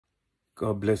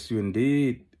God bless you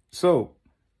indeed. So,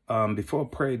 before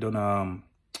I prayed on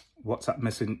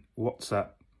WhatsApp,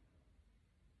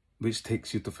 which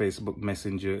takes you to Facebook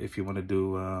Messenger if you want to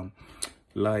do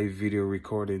live video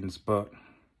recordings, but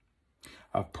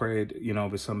I've prayed,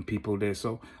 with some people there.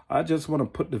 So I just want to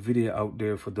put the video out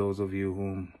there for those of you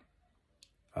who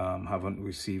haven't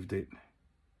received it.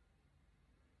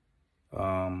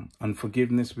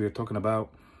 Unforgiveness we are talking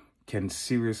about can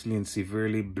seriously and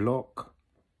severely block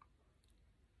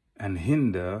and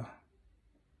hinder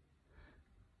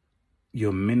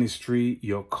your ministry,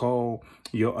 your call,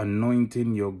 your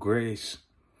anointing, your grace,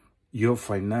 your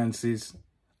finances.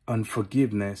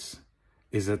 Unforgiveness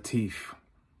is a thief.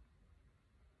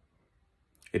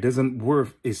 It's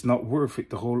not worth it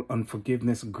to hold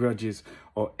unforgiveness, grudges,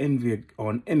 or envy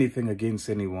on anything against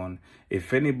anyone.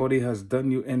 If anybody has done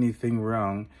you anything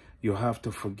wrong, you have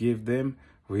to forgive them,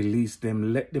 release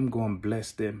them, let them go and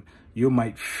bless them. You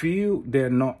might feel they're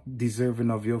not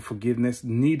deserving of your forgiveness.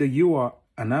 Neither you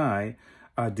and I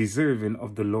are deserving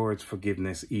of the Lord's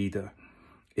forgiveness either.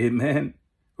 Amen.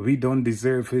 We don't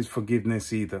deserve his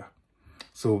forgiveness either.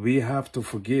 So we have to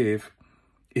forgive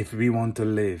if we want to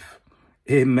live.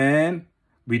 Amen.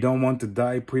 We don't want to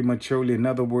die prematurely. In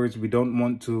other words, we don't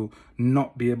want to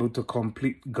not be able to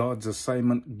complete God's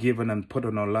assignment given and put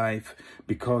on our life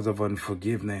because of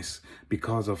unforgiveness,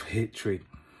 because of hatred.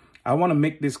 I want to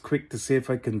make this quick to see if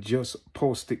I can just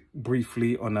post it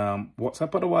briefly on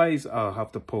WhatsApp. Otherwise, I'll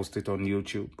have to post it on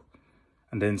YouTube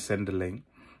and then send the link.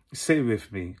 Say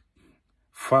with me,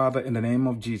 Father, in the name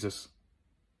of Jesus,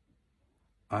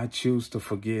 I choose to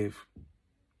forgive,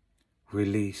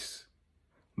 release,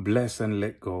 bless and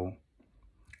let go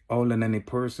all and any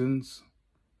persons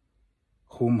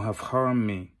whom have harmed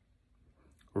me,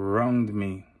 wronged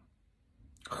me,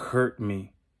 hurt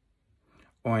me,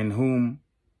 or in whom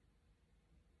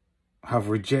have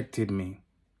rejected me.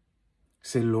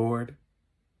 Say, Lord,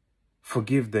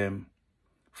 forgive them,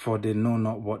 for they know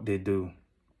not what they do.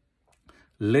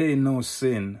 Lay no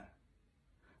sin,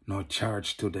 nor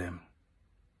charge to them.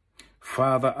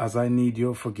 Father, as I need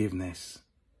your forgiveness,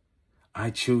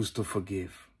 I choose to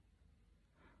forgive.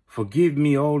 Forgive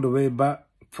me all the way back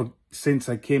since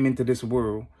I came into this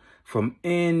world from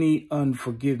any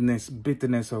unforgiveness,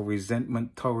 bitterness, or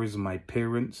resentment towards my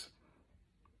parents,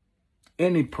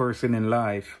 any person in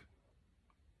life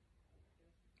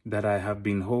that I have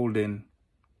been holding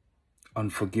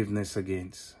unforgiveness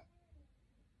against.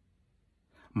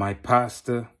 My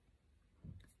pastor,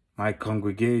 my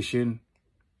congregation,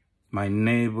 my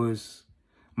neighbors,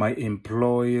 my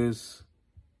employers,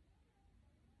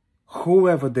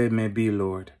 whoever they may be,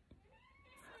 Lord,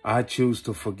 I choose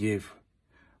to forgive,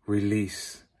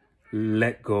 release,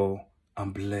 let go,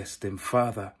 and bless them.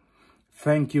 Father,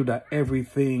 thank you that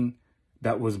everything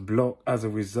that was blocked as a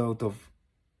result of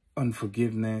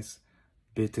unforgiveness,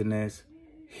 bitterness,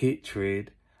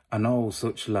 hatred, and all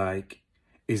such like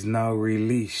is now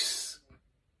released.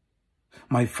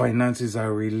 My finances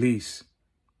are released.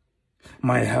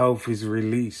 My health is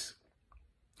released.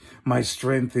 My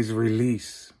strength is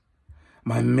released.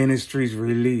 My ministry is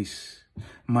released.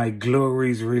 My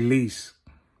glory is released.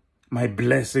 My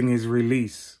blessing is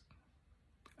released.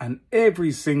 And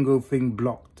every single thing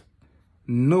blocked,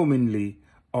 knowingly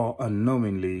or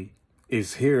unknowingly,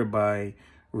 is hereby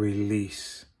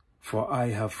released. For I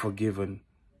have forgiven,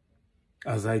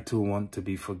 as I too want to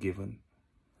be forgiven.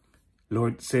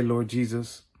 Lord, say, Lord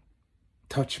Jesus,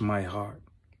 touch my heart.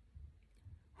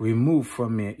 Remove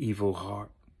from me an evil heart.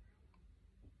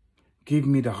 Give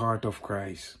me the heart of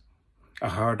Christ, a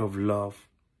heart of love,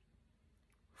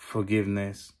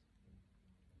 forgiveness,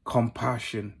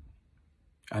 compassion,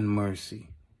 and mercy.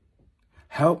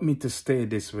 Help me to stay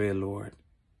this way, Lord,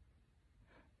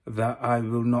 that I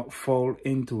will not fall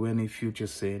into any future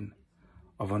sin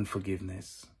of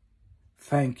unforgiveness.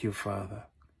 Thank you, Father.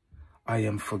 I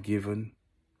am forgiven.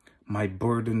 My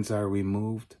burdens are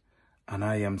removed, and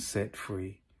I am set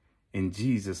free. In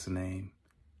Jesus' name,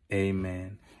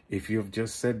 amen. If you have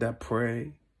just said that prayer,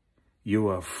 you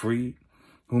are free.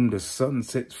 Whom the Son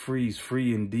sets free is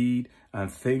free indeed, and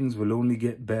things will only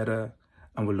get better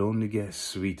and will only get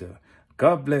sweeter.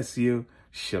 God bless you.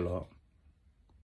 Shalom.